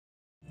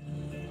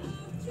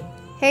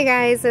Hey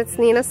guys, it's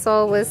Nina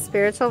Soul with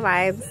Spiritual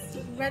Vibes.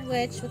 Red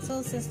Witch with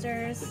Soul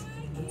Sisters.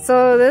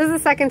 So this is the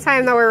second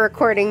time that we're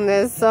recording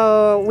this,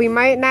 so we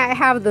might not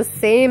have the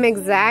same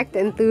exact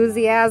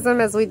enthusiasm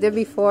as we did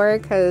before,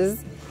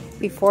 because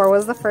before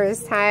was the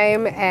first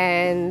time,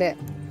 and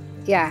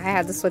yeah, I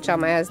had to switch out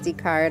my SD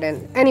card.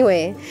 And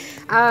anyway,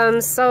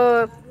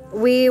 so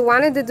we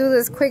wanted to do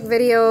this quick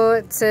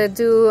video to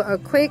do a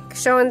quick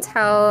show and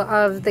tell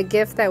of the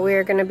gift that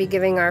we're going to be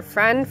giving our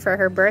friend for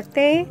her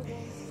birthday.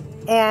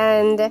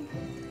 And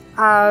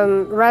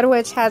Red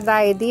Witch had the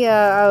idea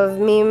of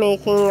me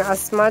making a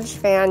smudge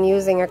fan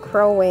using a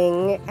crow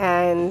wing,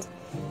 and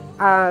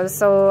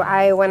so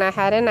I went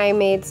ahead and I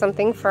made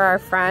something for our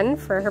friend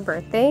for her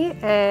birthday,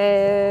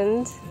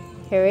 and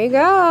here we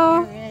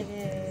go. Here it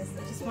is.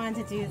 I just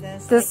wanted to do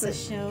this like the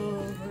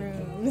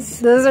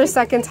showrooms. This is her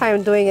second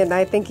time doing it, and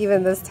I think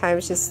even this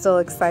time she's still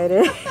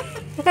excited.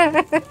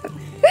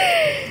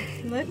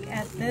 Look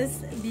at this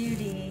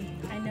beauty.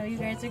 I know you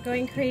guys are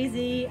going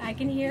crazy. I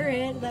can hear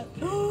it.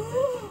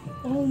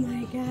 Oh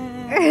my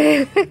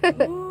god.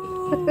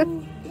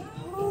 Ooh,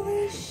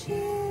 holy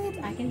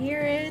shit. I can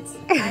hear it.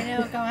 I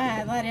know. Go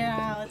ahead. Let it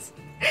out.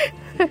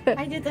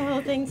 I did the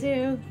whole thing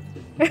too.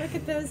 Look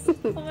at this.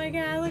 Oh my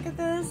god. Look at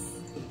this.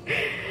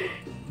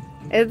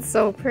 It's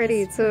so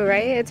pretty too,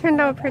 right? It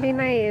turned out pretty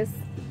nice.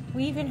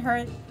 We even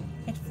heard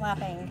it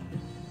flapping,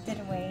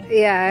 didn't we?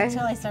 Yeah.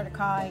 Until I started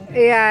cawing.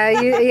 Yeah,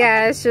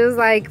 yeah, she was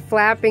like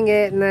flapping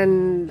it, and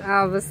then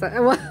all of a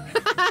sudden, well,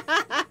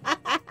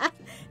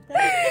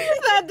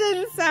 that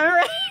didn't sound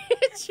right.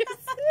 She was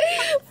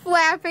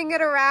flapping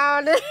it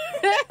around.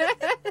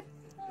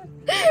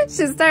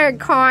 She started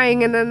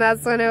cawing, and then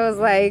that's when it was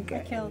like, I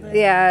killed it.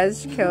 Yeah,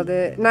 she killed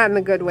it. Not in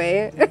a good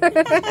way.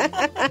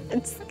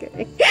 Just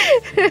kidding.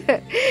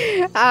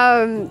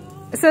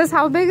 It says,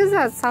 how big is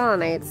that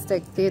selenite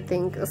stick, do you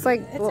think? It's like,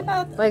 it's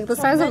about like the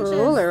size inches. of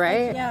a ruler,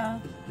 right? Yeah,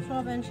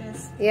 12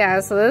 inches. Yeah,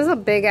 so there's a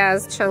big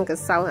ass chunk of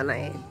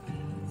selenite.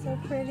 So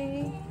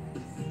pretty.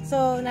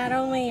 So not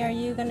only are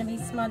you going to be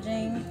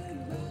smudging,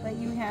 but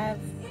you have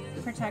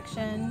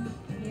protection.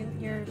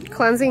 You're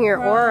cleansing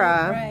your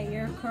aura. Right,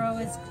 your crow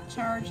is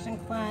charged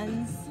and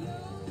cleansed.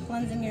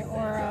 Cleansing your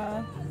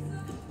aura.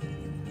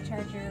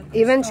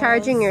 Even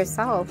charging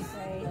yourself.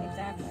 Right,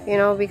 exactly. You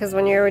know, because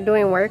when you're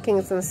doing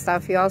workings and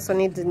stuff, you also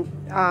need to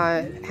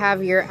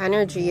have your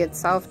energy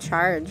itself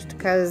charged.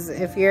 Because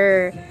if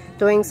you're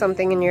doing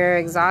something and you're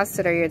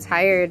exhausted or you're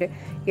tired,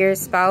 your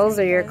spells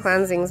or your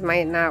cleansings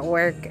might not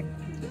work,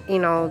 you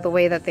know, the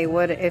way that they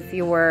would if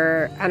you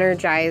were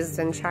energized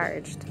and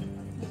charged.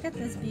 Look at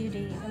this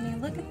beauty. I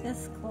mean, look at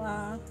this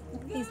claw.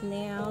 Look at these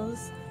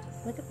nails.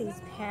 Look at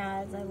these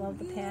pads. I love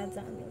the pads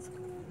on this.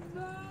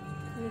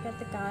 We got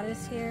the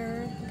goddess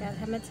here. We got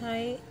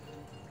hematite.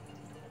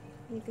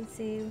 You can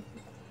see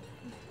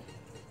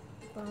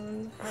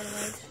bone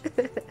cartilage.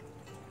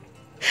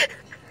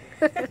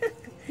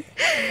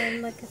 And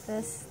then look at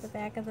this, the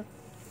back of the...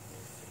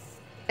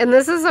 And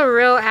this is a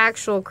real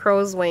actual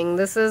crow's wing.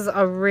 This is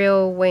a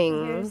real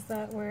wing. Here's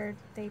that where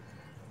they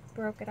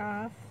broke it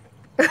off.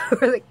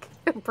 Where they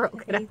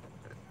broke it off.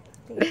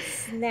 They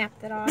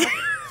snapped it off.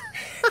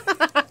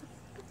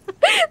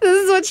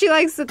 This is what she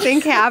likes to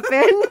think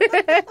happened.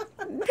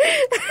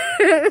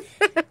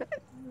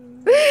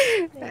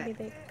 Maybe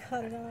they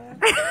cut it off.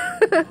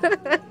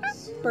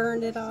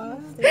 Burned it off.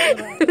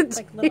 There's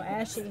like little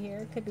ashy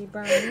here. Could be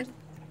burned.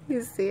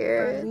 You see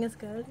her? Burning is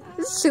good.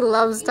 She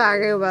loves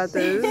talking about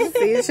this.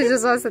 See, she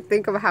just wants to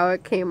think of how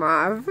it came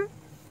off.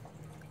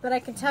 But I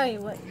can tell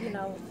you what, you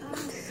know,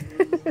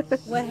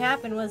 what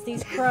happened was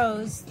these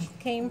crows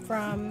came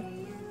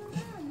from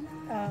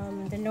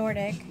the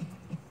Nordic.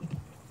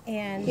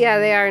 And yeah,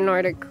 they are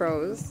Nordic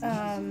crows.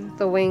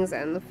 The wings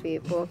and the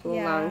feet both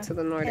belong to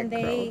the Nordic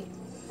crow.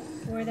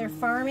 Where they're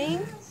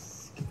farming,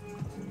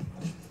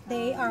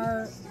 they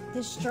are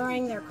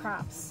destroying their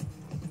crops.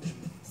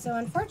 So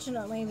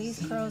unfortunately,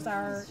 these crows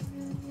are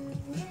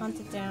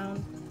hunted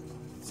down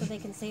so they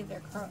can save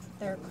their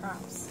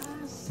crops.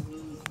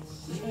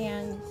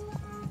 And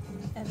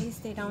at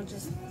least they don't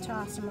just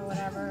toss them or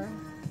whatever.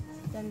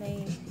 Then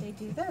they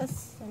do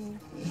this, and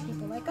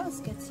people like us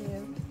get to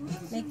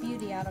make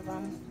beauty out of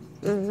them.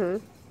 Mm-hmm.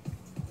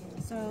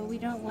 So we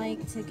don't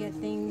like to get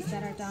things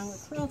that are done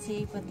with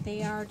cruelty, but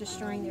they are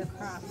destroying their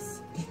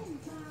crops.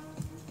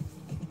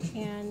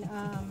 And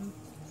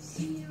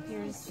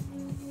here's,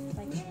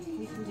 like,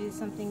 we can do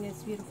something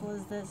as beautiful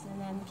as this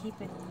and then keep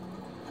it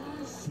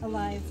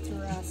alive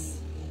through us.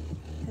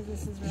 Because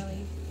this is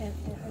really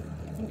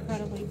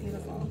incredibly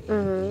beautiful.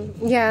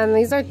 Mm-hmm. Yeah, and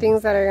these are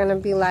things that are going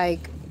to be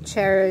like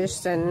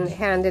cherished and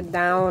handed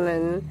down,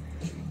 and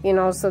you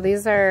know, so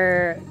these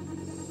are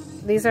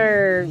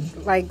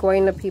like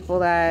going to people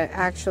that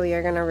actually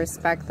are going to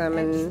respect them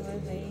and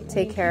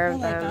take care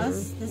of them. Like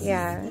us,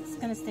 yeah, it's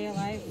going to stay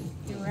alive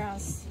through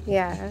us.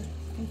 Yeah, you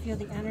can feel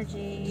the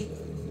energy,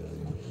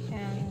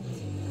 and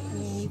I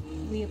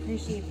mean, we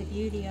appreciate the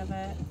beauty of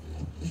it.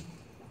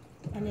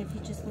 And if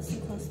you just listen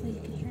closely,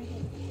 you can hear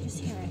it. Just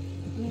hear it.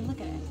 I mean, look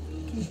at it.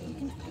 You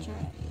can picture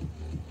it.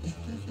 Can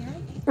you hear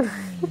it?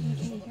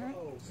 Can you hear it?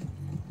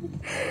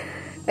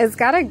 It's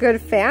got a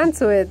good fan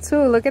to it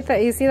too. Look at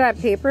that. You see that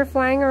paper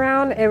flying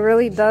around? It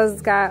really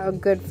does got a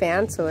good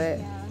fan to it.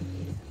 Yeah.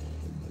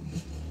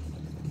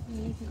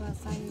 And you can go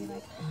outside and be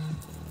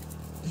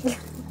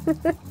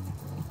like,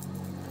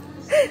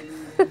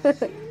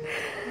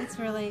 it's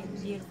really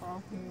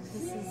beautiful.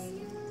 This is...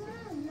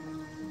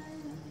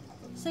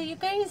 So you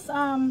guys,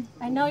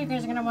 I know you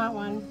guys are gonna want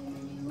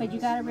one, but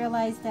you gotta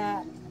realize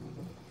that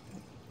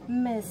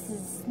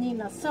Mrs.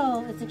 Nina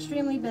Soul is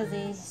extremely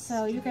busy,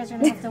 so you guys are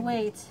gonna have to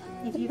wait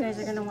if you guys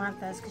are gonna want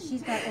this, because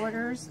she's got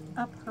orders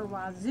up her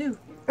wazoo.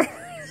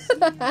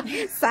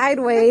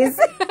 Sideways.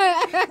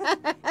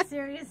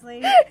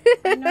 Seriously,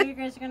 I know you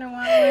guys are gonna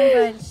want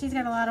one, but she's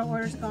got a lot of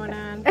orders going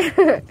on.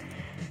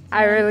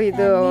 I really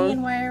do. And me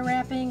and wire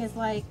wrapping is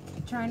like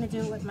trying to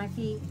do it with my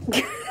feet.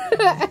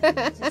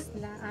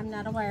 I'm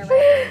not a wire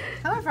wrapper.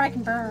 However, I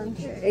can burn.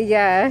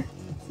 Yeah.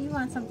 If you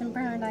want something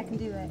burned, I can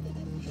do it.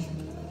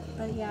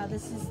 But yeah,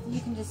 this is, you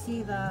can just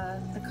see the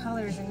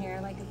colors in here.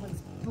 Like it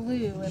looks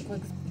blue, it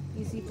looks,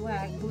 you see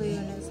black, blue,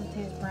 and then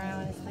sometimes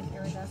brown. It's like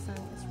iridescent.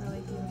 It's really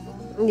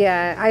beautiful.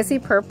 Yeah, I see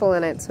purple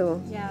in it too.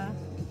 Yeah.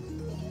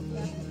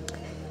 Yep.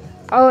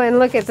 Oh, and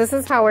look at, this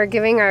is how we're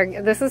giving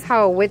this is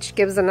how a witch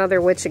gives another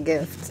witch a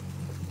gift.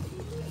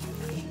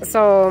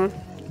 So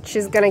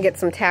she's gonna get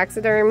some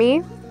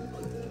taxidermy,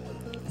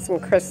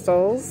 some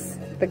crystals,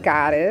 the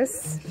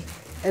goddess,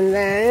 and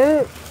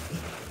then,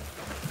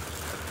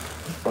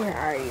 where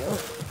are you?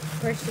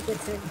 First she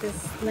gets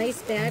this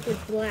nice bag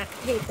with black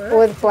paper.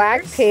 With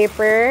black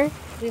paper.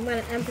 We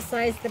want to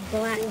emphasize the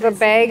black. The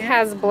bag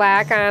has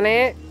black on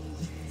it.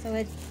 So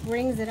it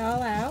brings it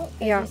all out,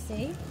 as yeah. you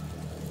see.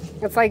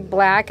 It's like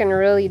black and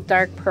really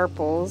dark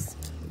purples.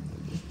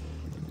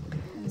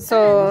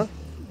 So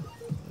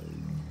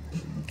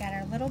we got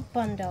our little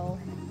bundle.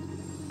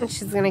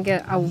 She's gonna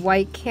get a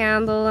white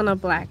candle and a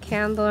black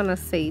candle and a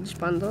sage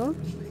bundle.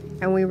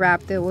 And we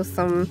wrapped it with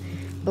some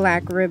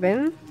black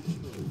ribbon.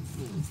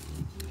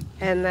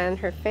 And then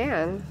her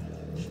fan.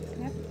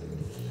 Yep.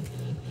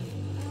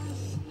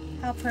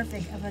 How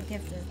perfect of a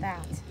gift is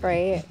that?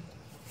 Right?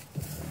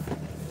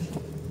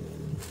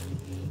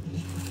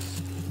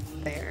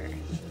 There.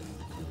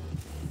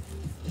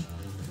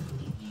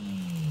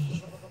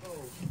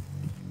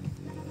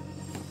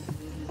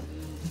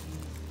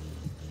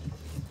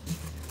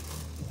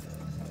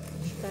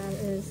 That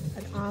is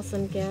an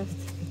awesome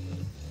gift.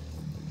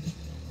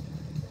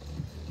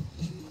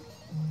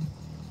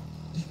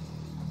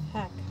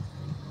 Heck.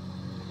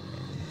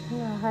 You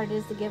know how hard it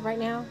is to give right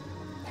now?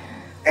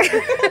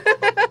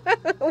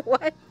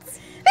 What?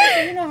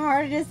 You know how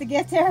hard it is to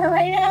get to her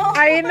right now?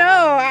 I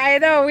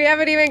know. We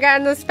haven't even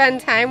gotten to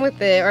spend time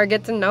with it or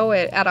get to know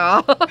it at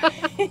all.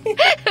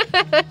 That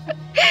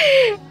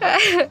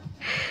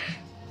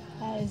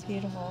is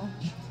beautiful.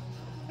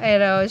 I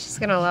know, she's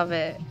gonna love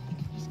it.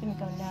 She's gonna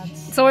go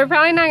nuts. So we're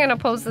probably not gonna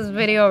post this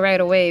video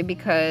right away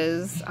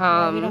because we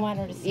don't want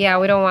her to see it. Yeah,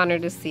 we don't want her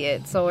to see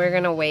it. So we're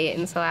gonna wait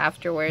until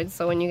afterwards.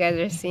 So when you guys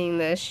are seeing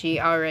this, she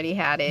already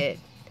had it.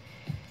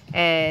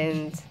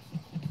 And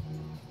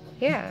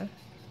yeah.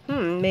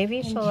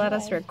 Maybe she'll let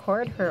us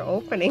record her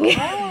opening.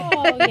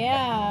 Oh,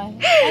 yeah.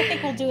 I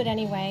think we'll do it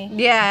anyway.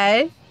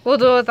 Yeah, we'll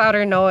do it without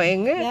her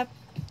knowing. Yep.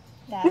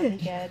 That'll be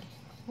good.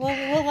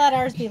 We'll let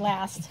ours be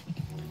last.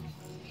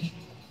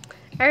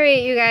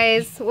 Alright, you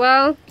guys.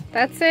 Well,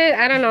 that's it.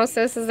 I don't know,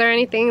 sis. Is there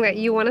anything that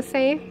you want to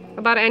say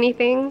about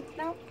anything?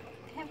 No.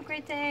 Have a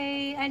great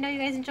day. I know you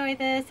guys enjoy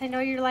this. I know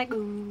you're like,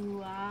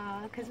 ooh,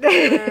 ah, because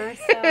we were.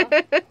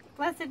 So,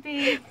 blessed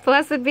be.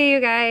 Blessed be,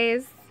 you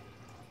guys.